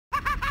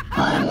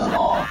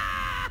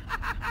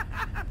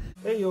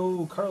Hey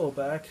yo, Carlo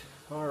back.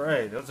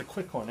 Alright, that was a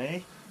quick one,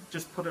 eh?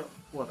 Just put up,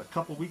 what, a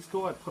couple weeks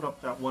ago I put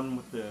up that one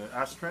with the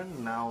Astran,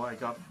 and now I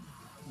got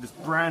this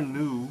brand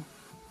new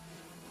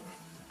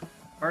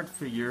art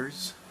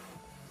figures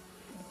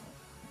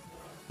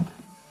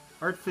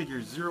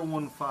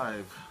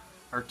 015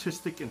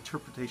 artistic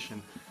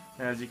interpretation.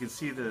 And as you can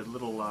see the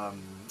little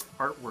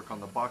artwork on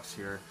the box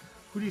here,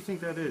 who do you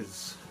think that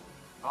is?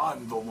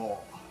 On the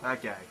wall.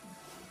 That guy.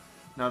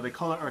 Now they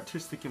call it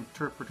artistic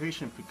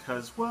interpretation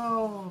because,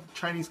 well,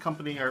 Chinese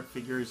company art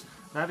figures,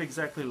 not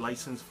exactly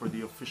licensed for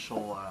the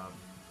official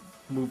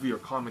movie or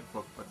comic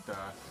book, but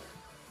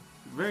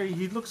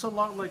he looks a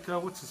lot like,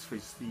 what's his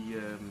face, the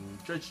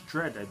Judge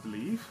Dredd, I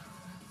believe,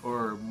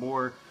 or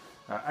more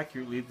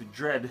accurately, the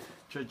Judge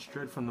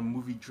Dredd from the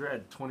movie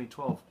Dredd,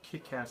 2012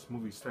 kick-ass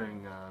movie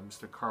starring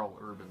Mr. Karl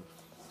Urban.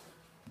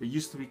 It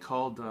used to be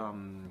called,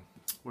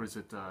 what is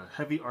it,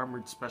 Heavy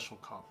Armoured Special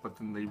Cop, but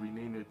then they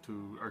renamed it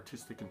to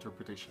Artistic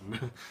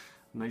Interpretation.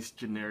 Nice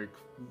generic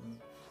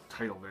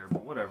title there,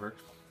 but whatever.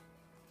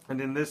 And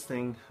in this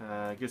thing,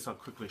 I guess I'll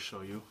quickly show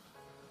you.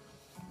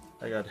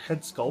 I got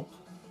head sculpt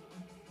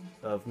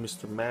of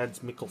Mr. Mads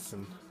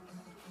Mikkelsen,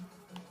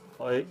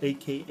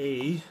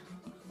 aka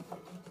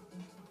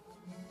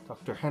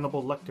Dr.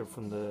 Hannibal Lecter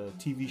from the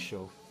TV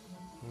show.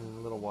 A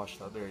little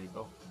washed out, there you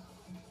go.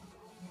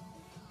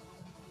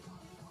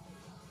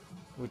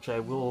 Which I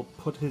will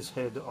put his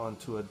head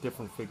onto a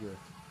different figure,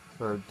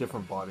 or a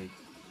different body.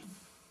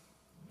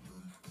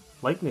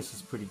 Likeness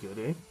is pretty good,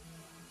 eh?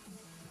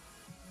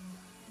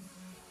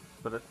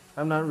 But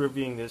I'm not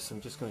reviewing this,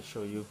 I'm just going to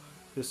show you.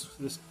 This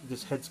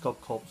head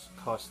sculpt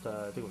cost,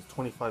 I think it was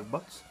 25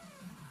 bucks.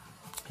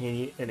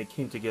 And it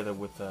came together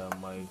with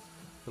my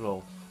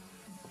little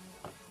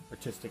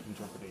artistic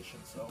interpretation.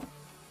 So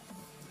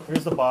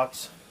here's the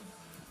box.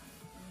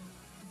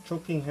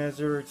 Choking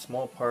hazard,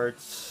 small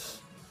parts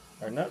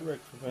are not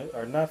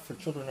for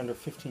children under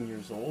 15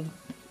 years old.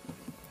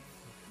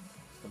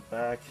 The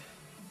back,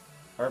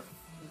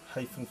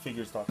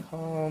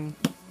 art-figures.com.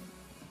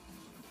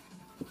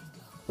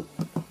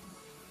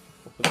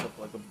 Opens up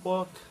like a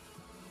book.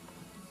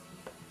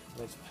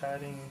 Nice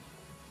padding.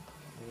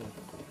 And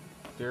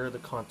there are the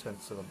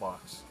contents of the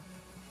box.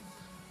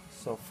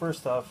 So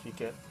first off, you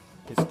get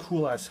his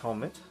cool ass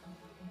helmet.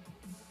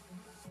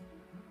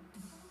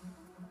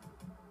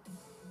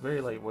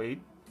 Very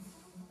lightweight.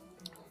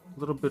 A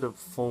little bit of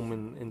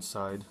foam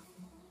inside.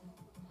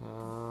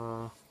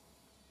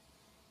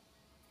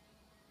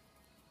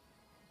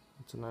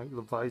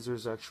 The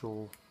visor's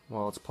actual,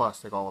 well, it's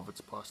plastic, all of it's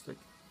plastic.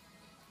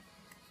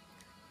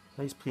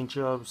 Nice paint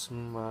job,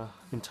 some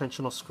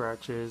intentional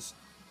scratches.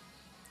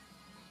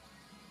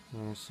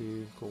 You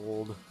see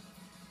gold.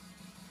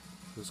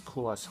 This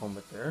cool ass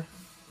helmet there.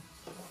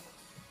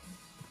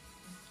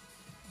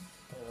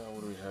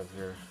 What do we have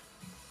here?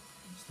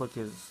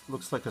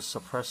 Looks like a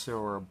suppressor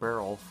or a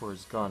barrel for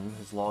his gun,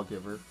 his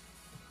lawgiver.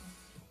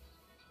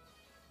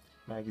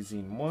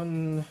 Magazine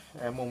 1,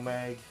 ammo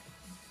mag.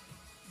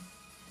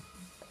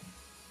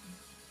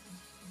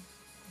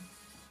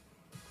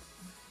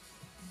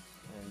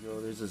 There you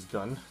go, there's his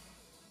gun.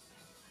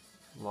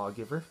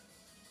 Lawgiver.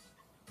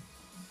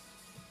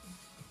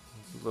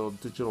 There's a little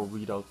digital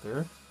readout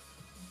there.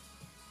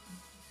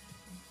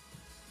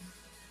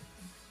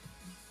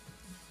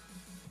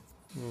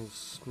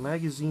 These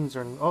magazines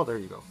are, oh, there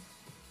you go.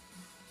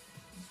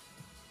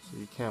 So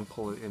you can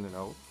pull it in and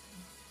out.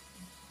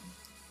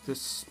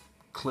 This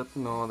clip,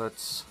 no,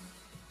 that's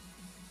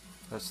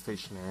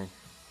stationary.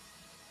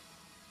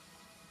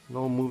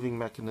 No moving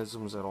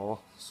mechanisms at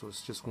all, so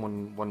it's just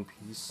one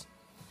piece.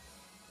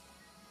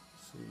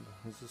 Let's see,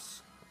 is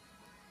this,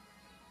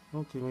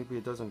 okay, maybe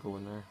it doesn't go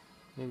in there.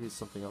 Maybe it's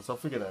something else. I'll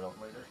figure that out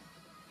later.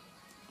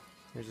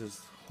 Here's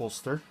his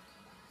holster,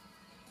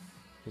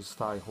 his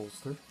thigh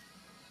holster.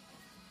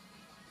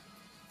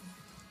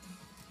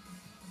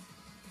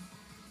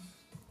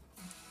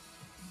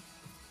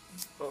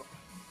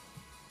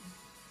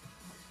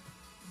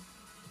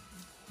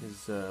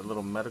 His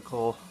little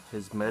medical,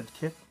 his med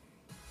kit.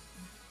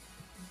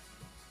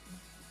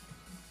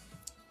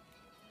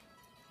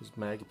 His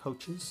mag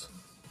pouches.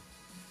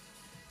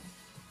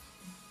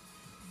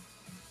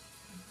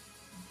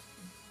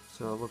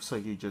 So it looks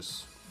like you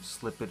just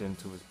slip it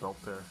into his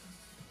belt there.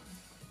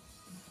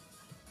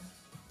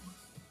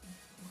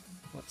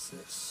 What's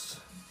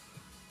this?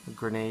 A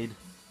grenade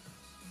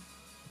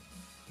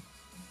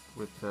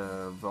with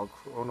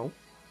Velcro. Oh no,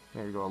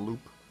 there you go, a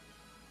loop.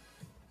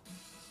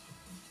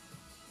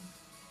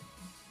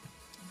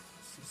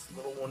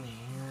 Little one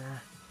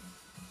here.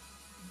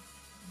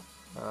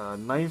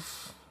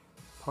 Knife,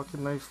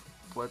 pocket knife,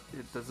 but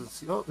it doesn't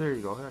see. Oh, there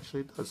you go. Actually,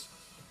 it does.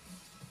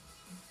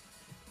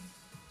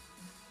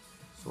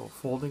 So, a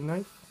folding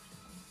knife.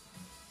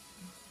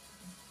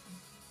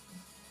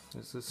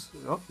 Is this?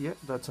 Oh, yeah,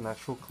 that's an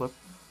actual clip.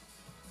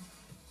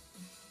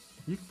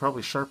 You could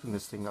probably sharpen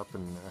this thing up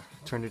and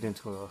turn it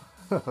into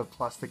a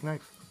plastic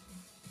knife.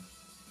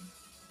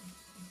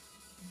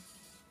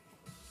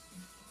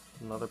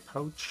 Another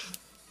pouch.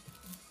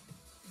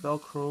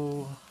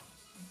 Velcro.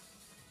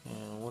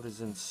 And what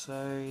is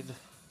inside?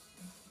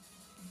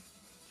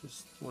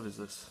 Just, what is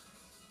this?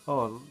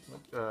 Oh,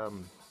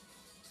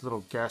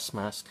 little gas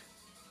mask.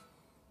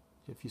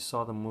 If you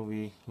saw the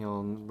movie,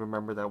 you'll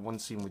remember that one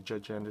scene with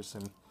Judge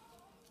Anderson.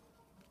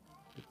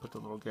 They put the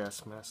little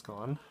gas mask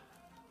on,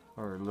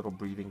 or a little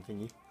breathing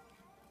thingy.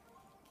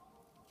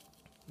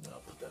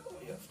 I'll put that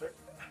away after.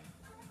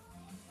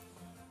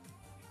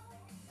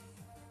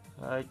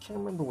 I can't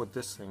remember what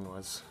this thing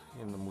was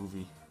in the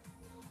movie.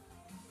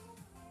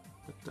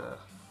 But,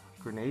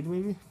 grenade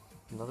maybe?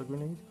 Another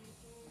grenade?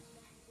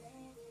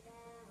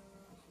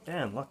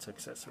 And lots of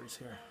accessories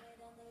here.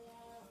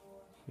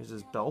 Here's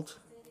his belt.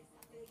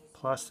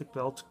 Plastic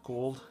belt,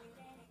 gold.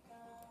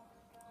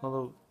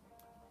 Although,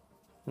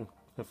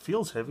 it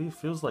feels heavy, it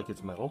feels like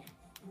it's metal.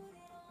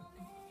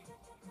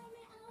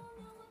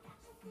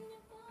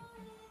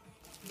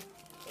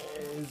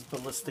 His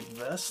ballistic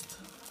vest.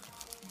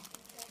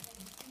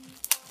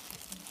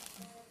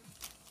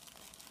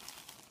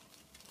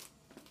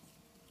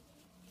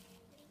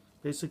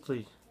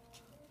 Basically,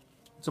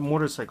 it's a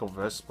motorcycle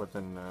vest, but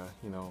then,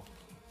 you know,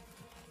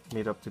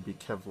 made up to be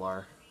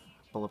Kevlar.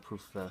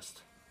 Bulletproof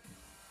vest.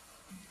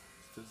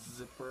 The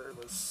zipper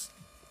was...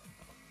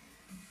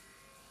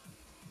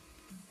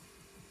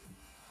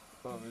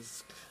 Oh,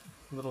 this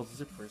little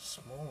zipper is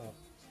small.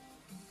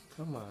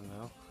 Come on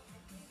now.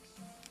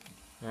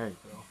 There you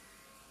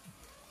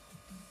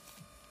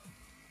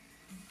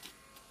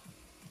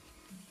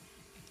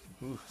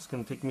go. Ooh, it's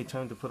gonna take me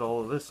time to put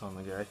all of this on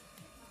the guy.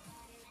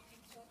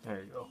 There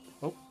you go.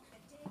 Oh,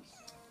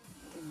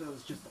 that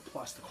was just a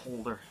plastic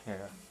holder.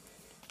 Yeah.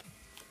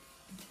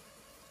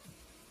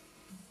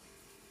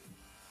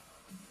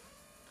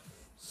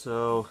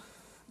 So,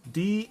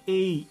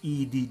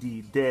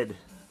 D-A-E-D-D, dead.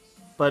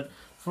 But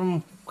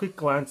from quick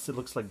glance, it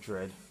looks like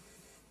Dredd.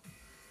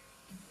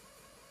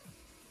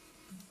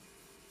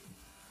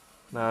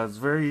 Now it's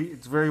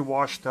very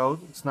washed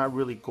out. It's not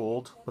really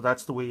gold, but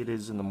that's the way it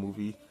is in the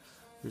movie.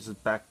 Here's his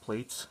back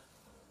plates.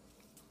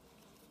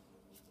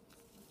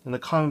 In the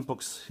comic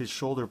books, his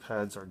shoulder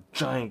pads are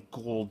giant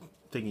gold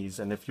thingies,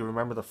 and if you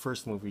remember the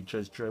first movie,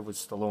 Judge Dredd with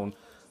Stallone,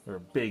 they're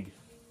big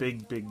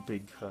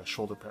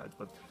shoulder pads,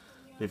 but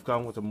they've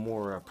gone with a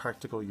more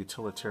practical,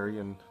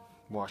 utilitarian,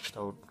 washed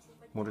out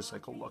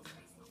motorcycle look.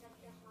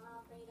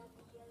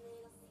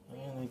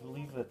 And I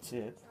believe that's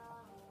it.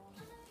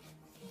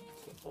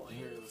 So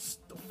here's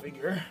the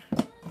figure.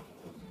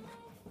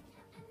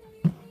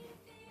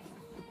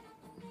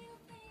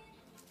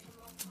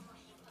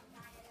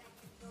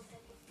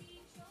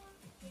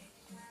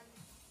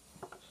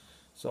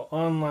 So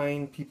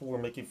online, people were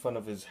making fun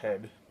of his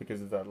head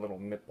because of that little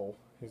nipple,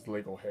 his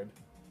Lego head.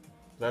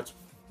 That's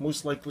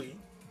most likely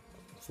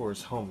for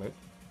his helmet.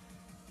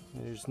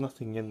 There's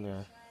nothing in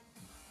there.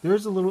 There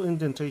is a little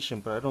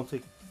indentation, but I don't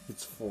think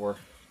it's for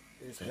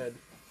his head.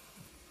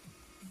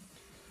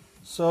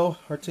 So,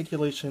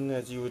 articulation,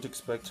 as you would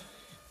expect,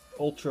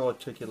 ultra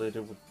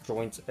articulated with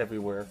joints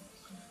everywhere.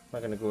 I'm not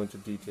going to go into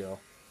detail.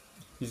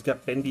 He's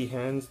got bendy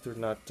hands. They're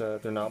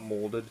not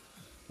molded.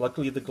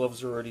 Luckily, the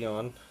gloves are already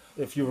on.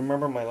 If you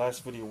remember my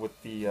last video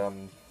with the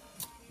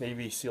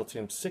Navy SEAL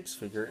Team 6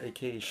 figure,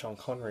 aka Sean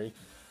Connery,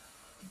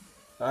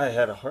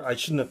 I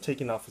shouldn't have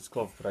taken off his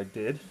glove, but I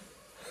did,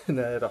 and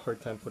I had a hard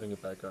time putting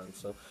it back on.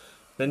 So,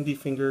 bendy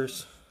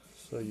fingers,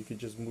 so you could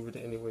just move it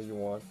any way you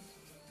want.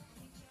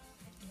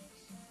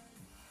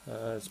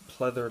 His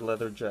pleather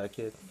leather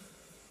jacket.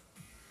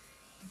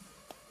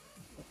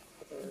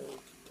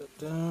 Get that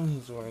down.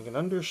 He's wearing an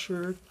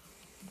undershirt.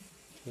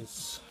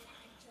 His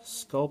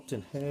sculpt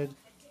and head.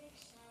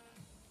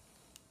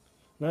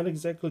 Not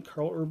exactly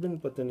Karl Urban,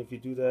 but then if you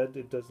do that,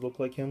 it does look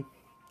like him.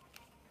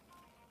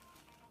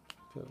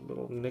 Got a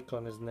little nick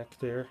on his neck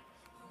there.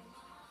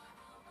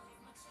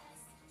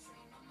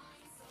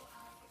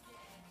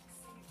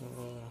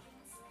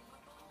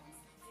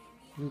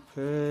 New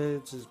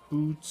pads, his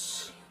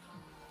boots,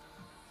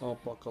 all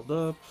buckled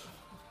up.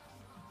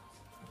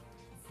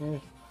 Yeah,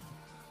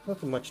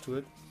 nothing much to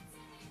it.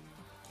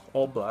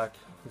 All black,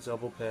 his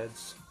elbow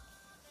pads,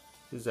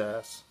 his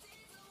ass.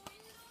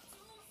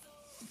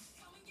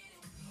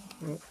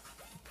 Oh.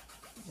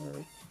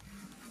 Alright,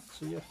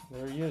 so yeah,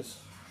 there he is.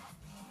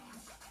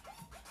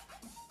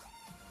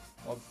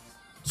 I'll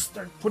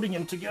start putting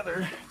him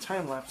together,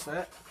 time-lapse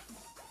that,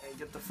 and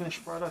get the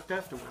finished product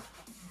afterward.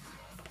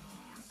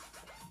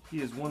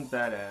 He is one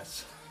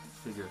badass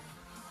figure.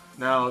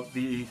 Now,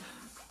 he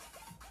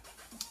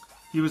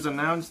was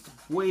announced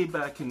way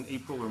back in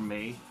April or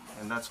May,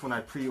 and that's when I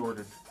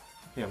pre-ordered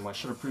him. I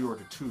should have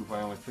pre-ordered two, but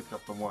I only picked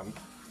up the one.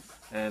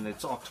 And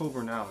it's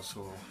October now,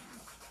 so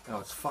now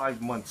it's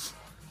 5 months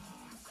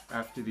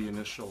after the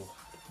initial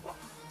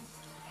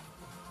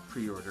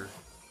pre-order.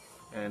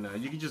 And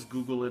you can just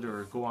Google it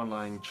or go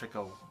online and check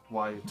out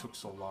why it took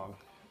so long.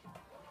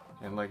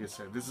 And like I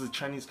said, this is a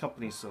Chinese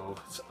company, so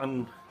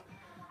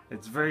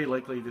it's very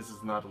likely this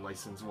is not a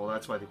license. Well,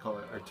 that's why they call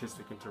it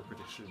artistic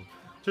interpretation.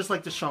 Just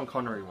like the Sean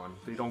Connery one.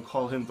 They don't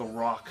call him The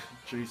Rock,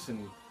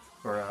 Jason,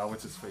 or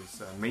what's his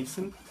face,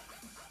 Mason.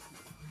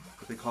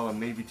 But They call him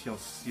Navy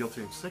SEAL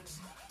Team 6,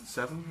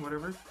 7,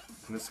 whatever.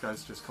 And this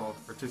guy's just called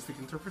Artistic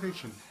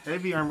Interpretation.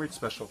 Heavy Armored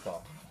Special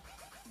Cop.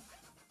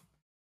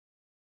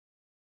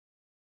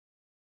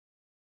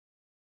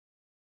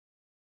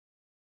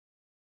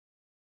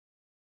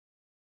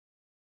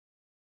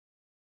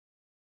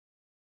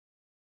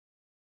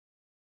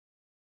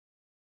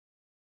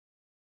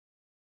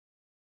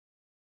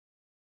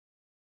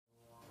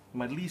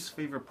 My least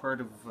favorite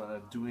part of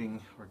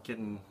doing or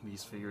getting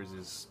these figures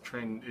is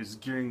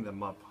gearing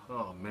them up.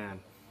 Oh man.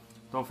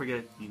 Don't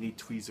forget, you need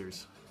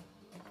tweezers.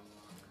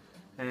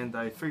 And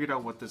I figured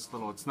out what this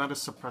little, it's not a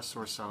suppressor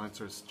or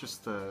silencer, it's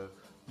just you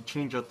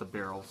change out the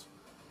barrels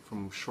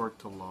from short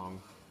to long.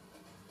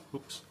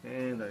 Oops,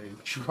 and I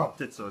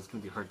dropped it, so it's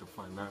going to be hard to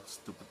find that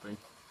stupid thing.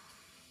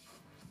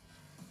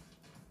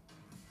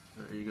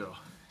 There you go.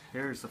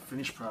 Here's the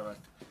finished product.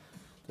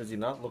 Does he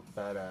not look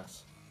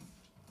badass?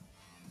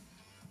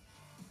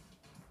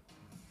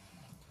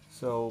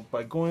 So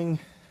by going,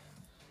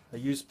 I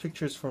used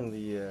pictures from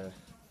the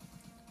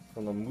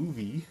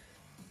movie,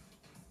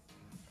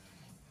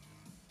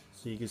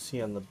 so you can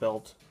see on the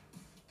belt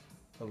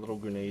a little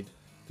grenade.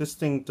 This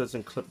thing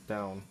doesn't clip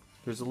down.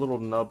 There's a little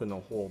nub in a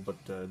hole, but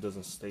it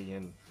doesn't stay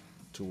in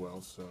too well,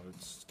 so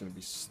it's going to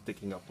be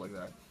sticking up like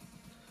that.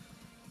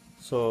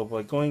 So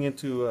by going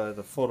into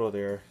the photo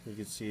there, you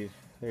can see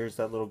there's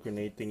that little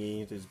grenade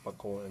thingy, there's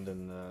buckle, and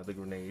then the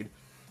grenade.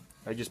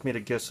 I just made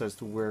a guess as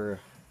to where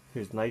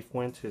his knife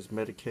went, his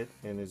medikit,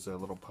 and his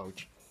little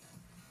pouch.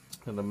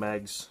 And the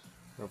mags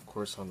are of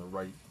course on the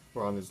right,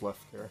 or on his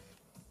left there.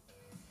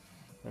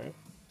 Alright.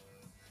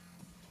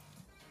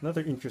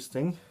 Another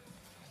interesting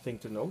thing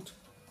to note,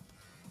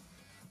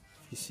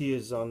 if you see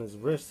is on his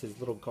wrist, his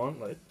little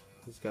gauntlet,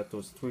 he's got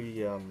those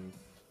 3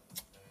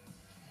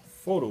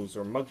 photos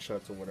or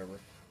mugshots or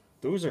whatever.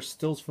 Those are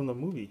stills from the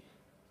movie.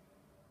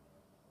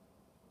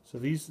 So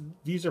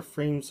these are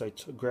frames I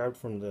grabbed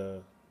from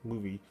the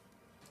movie,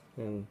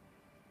 and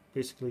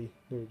basically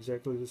they're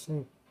exactly the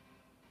same.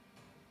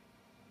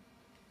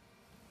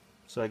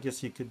 So I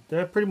guess you could,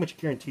 that pretty much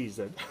guarantees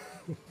that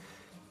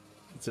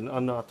it's an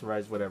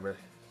unauthorized whatever.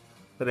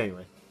 But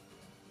anyway,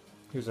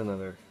 here's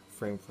another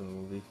frame from the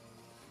movie.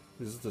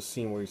 This is the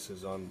scene where he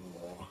says on the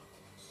wall.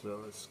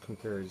 So let's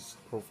compare his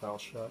profile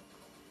shot.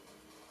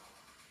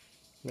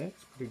 Yeah,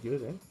 it's pretty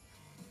good,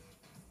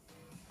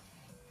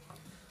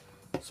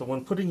 eh? So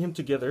when putting him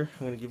together,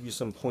 I'm going to give you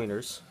some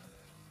pointers.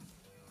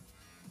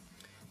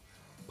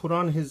 Put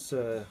on his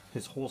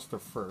holster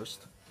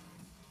first,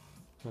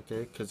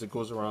 okay, because it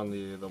goes around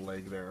the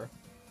leg there.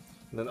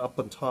 And then up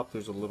on top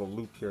there's a little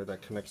loop here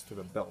that connects to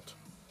the belt.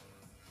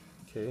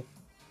 Okay.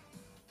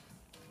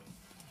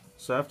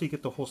 So after you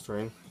get the holster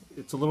in,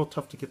 it's a little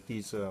tough to get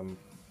these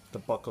the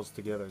buckles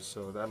together,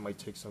 so that might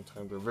take some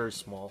time. They're very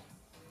small,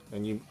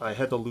 and I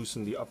had to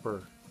loosen the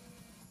upper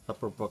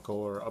buckle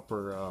or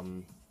upper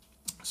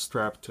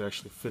strap to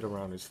actually fit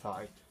around his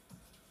thigh.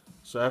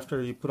 So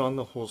after you put on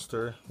the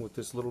holster with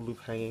this little loop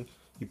hanging,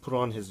 you put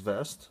on his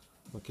vest.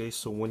 Okay,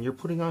 so when you're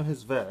putting on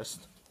his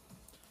vest,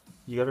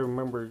 you got to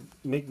remember,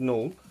 make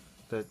note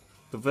that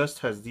the vest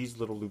has these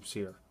little loops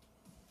here.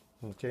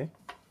 Okay,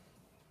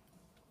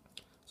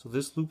 so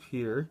this loop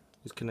here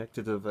is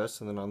connected to the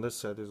vest, and then on this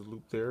side there's a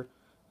loop there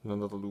and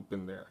another loop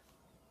in there.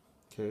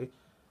 Okay,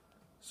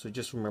 so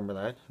just remember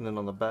that. And then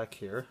on the back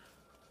here,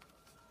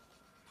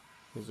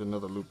 there's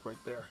another loop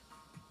right there.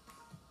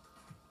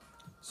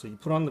 So you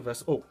put on the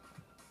vest, oh,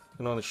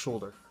 and on the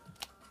shoulder.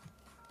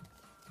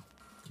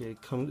 Okay,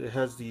 it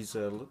has these,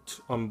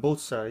 on both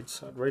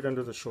sides, right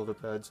under the shoulder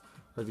pads,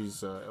 are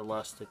these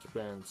elastic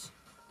bands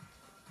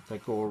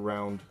that go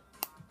around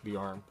the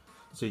arm.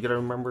 So you gotta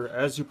remember,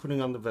 as you're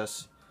putting on the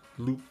vest,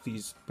 loop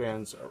these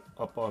bands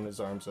up on his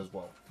arms as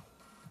well.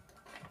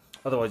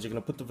 Otherwise, you're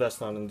gonna put the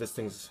vest on, and this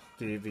thing's,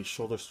 the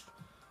shoulder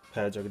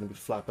pads are gonna be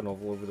flapping all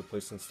over the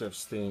place instead of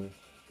staying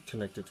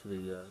connected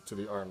to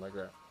the arm like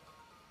that.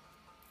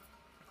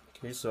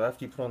 Okay, so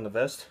after you put on the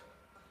vest,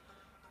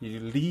 you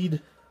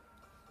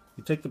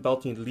take the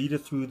belt and you lead it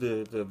through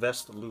the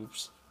vest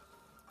loops.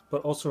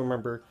 But also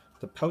remember,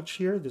 the pouch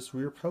here, this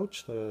rear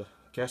pouch, the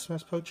gas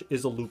mask pouch,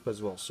 is a loop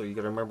as well. So you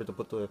gotta remember to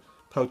put the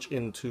pouch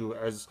into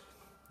as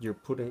you're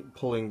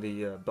pulling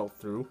the belt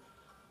through.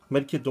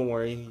 Medkit, don't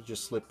worry, you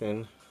just slip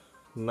in.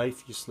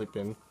 Knife, you slip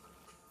in.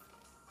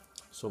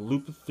 So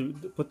loop it through,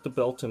 put the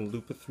belt and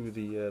loop it through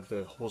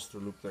the holster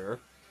loop there.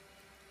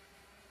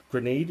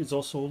 Grenade is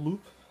also a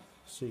loop,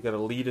 so you got to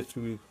lead it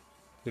through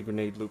the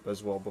grenade loop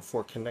as well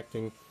before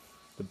connecting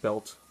the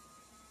belt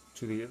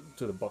to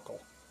the buckle.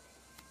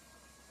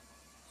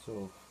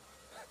 So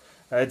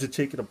I had to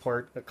take it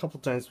apart a couple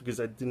times because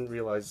I didn't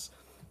realize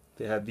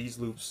they had these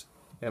loops,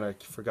 and I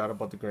forgot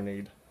about the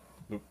grenade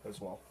loop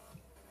as well.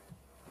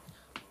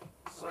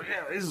 So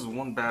yeah, this is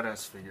one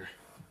badass figure.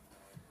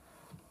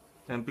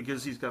 And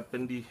because he's got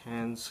bendy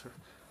hands,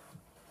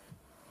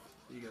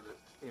 you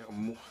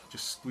gotta,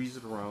 just squeeze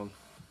it around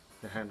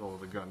the handle of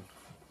the gun.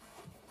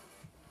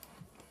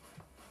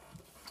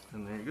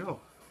 And there you go.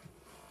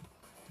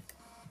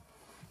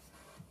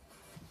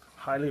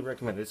 Highly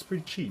recommend it. It's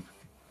pretty cheap.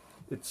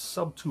 it's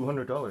sub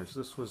 $200.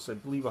 This was, I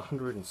believe,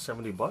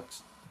 170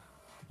 bucks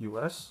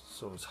US,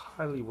 so it's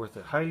highly worth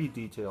it. Highly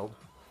detailed.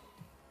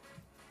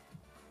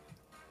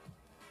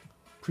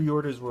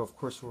 Pre-orders were, of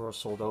course, all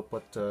sold out,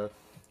 but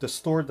the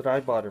store that I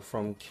bought it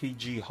from,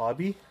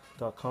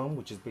 kghobby.com,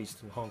 which is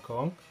based in Hong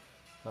Kong,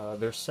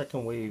 their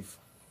second wave,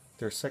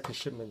 their second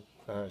shipment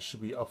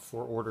should be up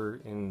for order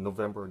in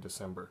November or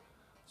December.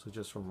 So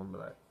just remember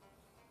that.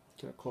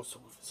 Get a close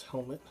up of his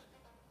helmet.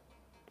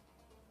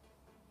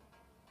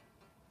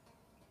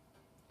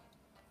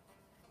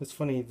 It's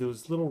funny,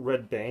 those little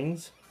red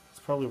bangs, it's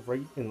probably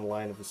right in the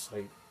line of his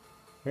sight,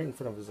 right in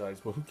front of his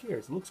eyes, but who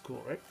cares? It looks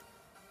cool, right?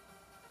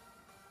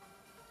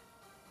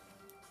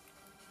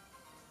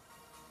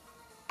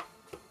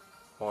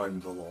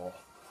 I'm the law.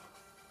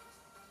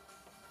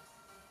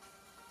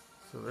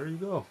 So there you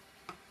go.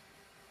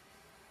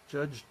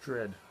 Judge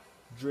Dredd.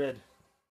 Dredd.